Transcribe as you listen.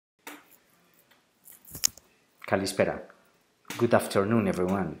Kalispera. Good afternoon,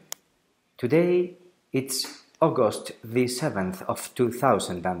 everyone. Today it's August the 7th of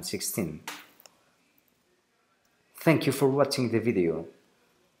 2016. Thank you for watching the video.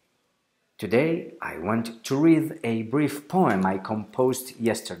 Today I want to read a brief poem I composed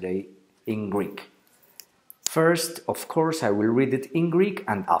yesterday in Greek. First, of course, I will read it in Greek,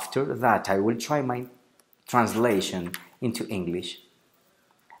 and after that I will try my translation into English.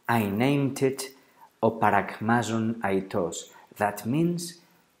 I named it "Ο παρακμάζων ἀητός", that means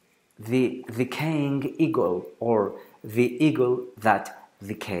the decaying eagle, or the eagle that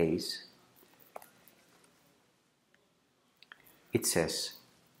decays. It says,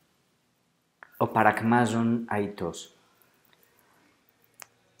 "Ο παρακμάζων ἀητός.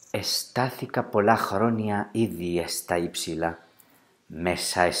 Ἐστάθηκα πολλά χρόνια ήδη στα ύψηλα,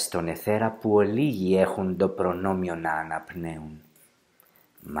 μέσα στον αιθέρα που ωλީγοι έχουν το προνόμοιο να ἀναπνέουν.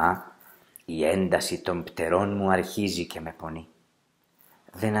 Μα η ένταση των πτερών μου αρχίζει και με πονεῖ.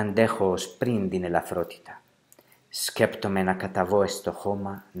 Δεν αντέχω ως πριν την ελαφρότητα. Σκέπτομαι να καταβώ στο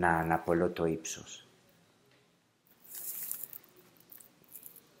χώμα να αναπολώ το ύψος.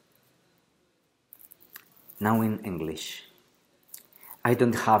 Now in English. I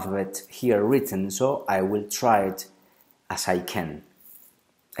don't have it here written, so I will try it as I can.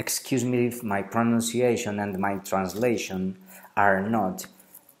 Excuse me if my pronunciation and my translation are not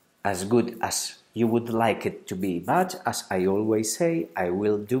as good as you would like it to be, but as I always say, I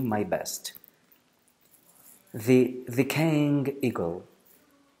will do my best. The decaying eagle.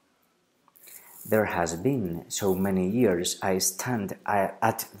 There has been so many years I stand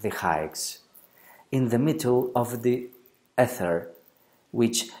at the heights, in the middle of the ether,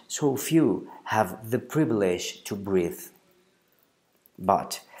 which so few have the privilege to breathe.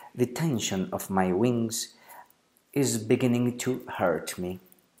 But the tension of my wings is beginning to hurt me.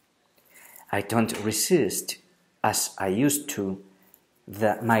 I don't resist, as I used to,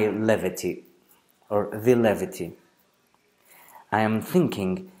 my levity, or the levity. I am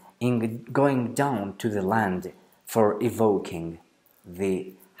thinking in going down to the land for evoking the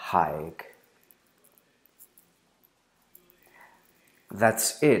high.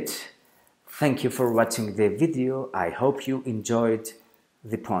 That's it. Thank you for watching the video. I hope you enjoyed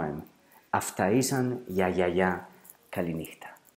the poem. Αυτά ήσαν. Γεια. Καληνύχτα.